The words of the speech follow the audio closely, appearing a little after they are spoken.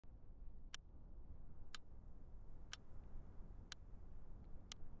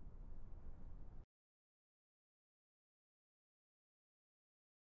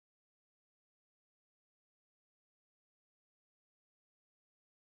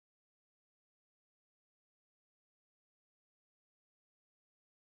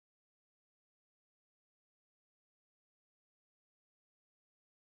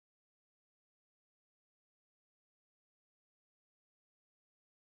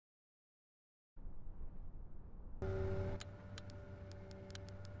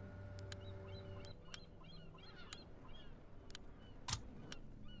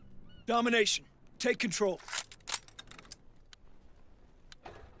Domination. Take control.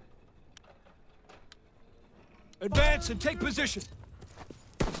 Advance and take position.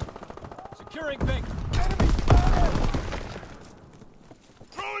 Securing Baker. Enemy spotted!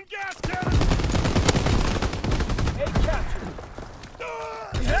 Throwing gas cannon! A captured.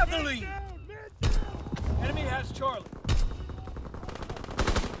 We have the lead. Enemy has Charlie.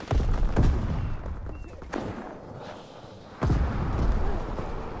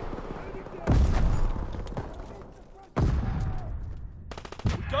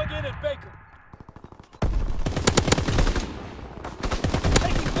 Dug in at Baker.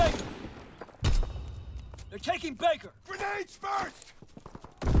 Taking Baker. They're taking Baker. Grenades first!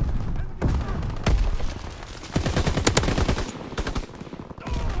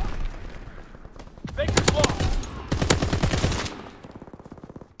 Baker's lost.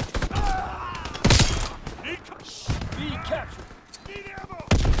 B captured. Need ammo!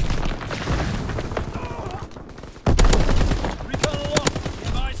 Recon along. We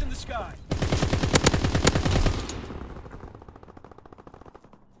have eyes in the sky.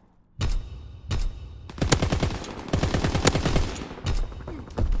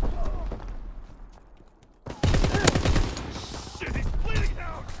 Shit, he's bleeding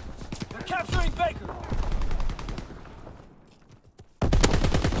out! They're capturing Baker.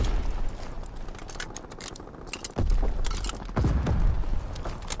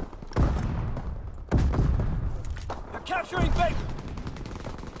 They're capturing Baker.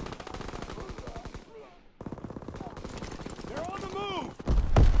 They're on the move!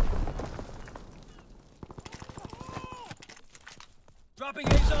 Dropping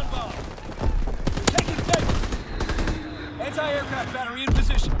Azon bomb. They're taking Baker. Anti-aircraft battery in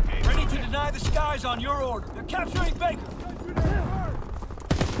position. Ready to deny the skies on your order. They're capturing Baker.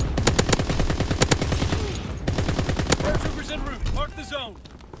 Paratroopers en route. Mark the zone.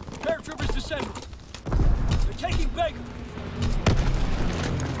 Paratroopers descending. They're taking Baker.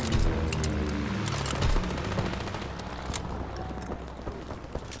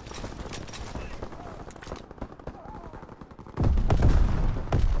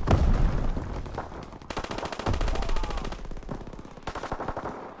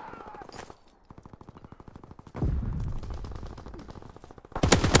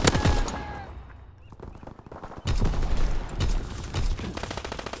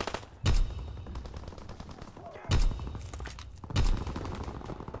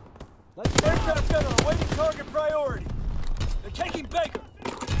 Aircraft gunner awaiting target priority. They're taking Baker.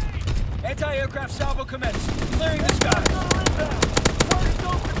 Anti-aircraft salvo commenced. Clearing the skies. Target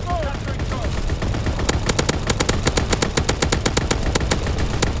zone confirmed. Capturing Charlie.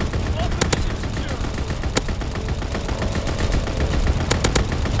 All positions secure.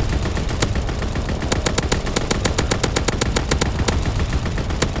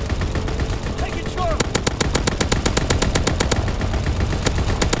 Taking Charlie.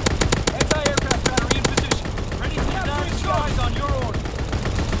 Anti-aircraft battery in position. Ready to deny the skies on your order.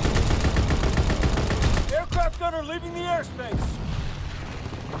 Aircraft gunner leaving the airspace.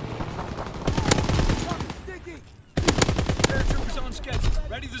 Sticky! Paratroopers on schedule.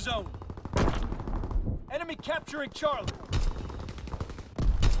 Ready the zone. Enemy capturing Charlie.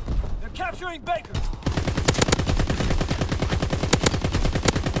 They're capturing Baker.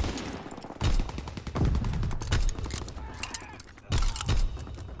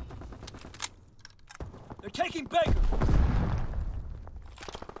 They're taking Baker.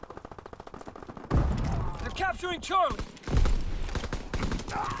 They're capturing Charlie.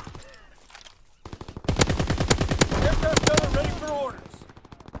 Aircraft gunner ready for orders.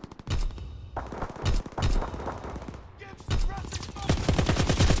 Give suppressing fire!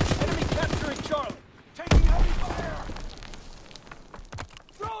 Enemy capturing Charlie. Taking heavy fire!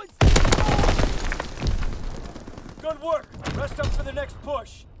 Throwing Good work. Rest up for the next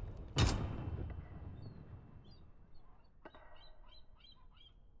push.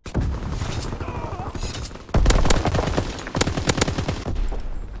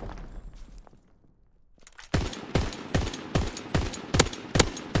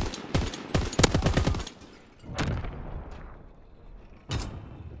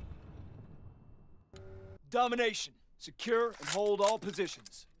 Domination. Secure and hold all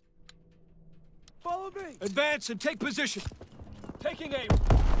positions. Follow me! Advance and take position. Taking aim.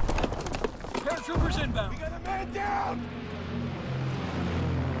 Paratroopers inbound. We got a man down!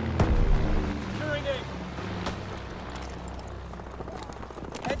 Securing aim.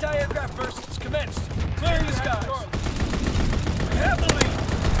 Anti-aircraft bursts commenced. Clearing the skies. We have the lead.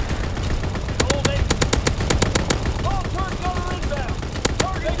 Hold aim. All turret gunner inbound.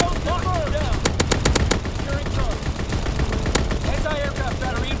 Target goes locked down. Securing Charlie. Anti-aircraft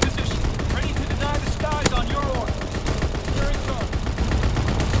battery in position.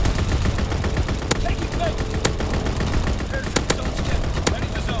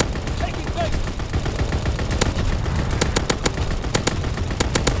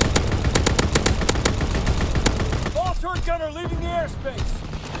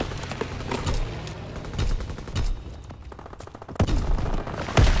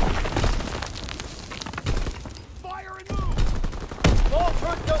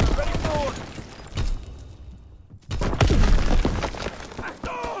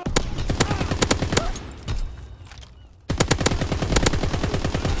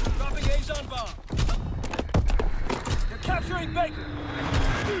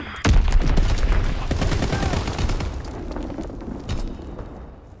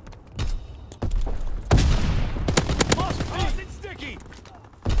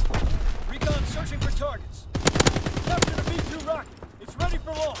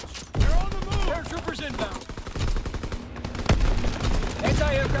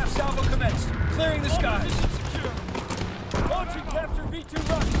 Anti-aircraft salvo commenced. Clearing the skies. Secure. Launching capture V2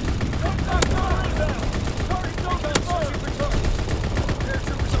 rocket. Contact inbound. Target zone confirmed. For targets.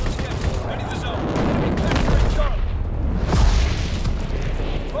 Paratroopers on schedule. Ready the zone. Enemy capturing Charlie.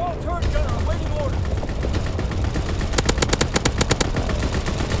 All turret gunner awaiting orders.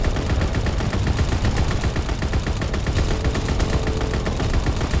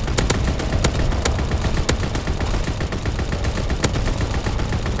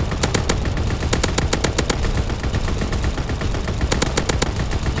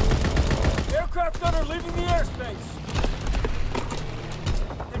 Aircraft gunner leaving the airspace.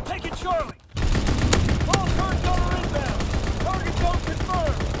 They're taking Charlie. All turret gunner inbound. Target zone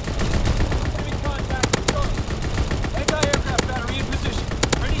confirmed. Enemy contact with Charlie. Anti-aircraft battery in position.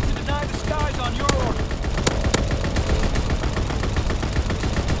 Ready to deny the skies on your order.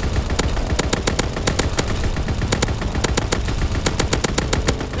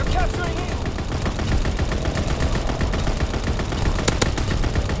 They're capturing Eagle.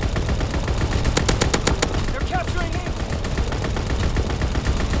 They're capturing Eagle.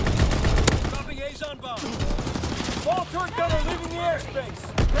 Dropping A's on bomb. All turret gunner leaving the airspace.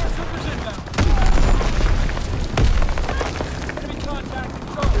 Paratroopers inbound. Enemy contact with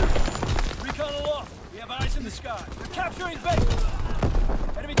Charlie. Recon aloft. We have eyes in the sky. They're capturing Baker.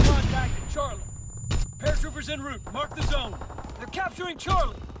 Enemy contact at Charlie. Paratroopers en route. Mark the zone. They're capturing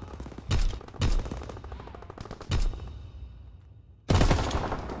Charlie.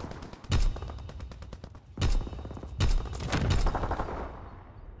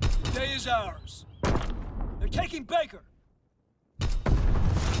 The day is ours. They're taking Baker.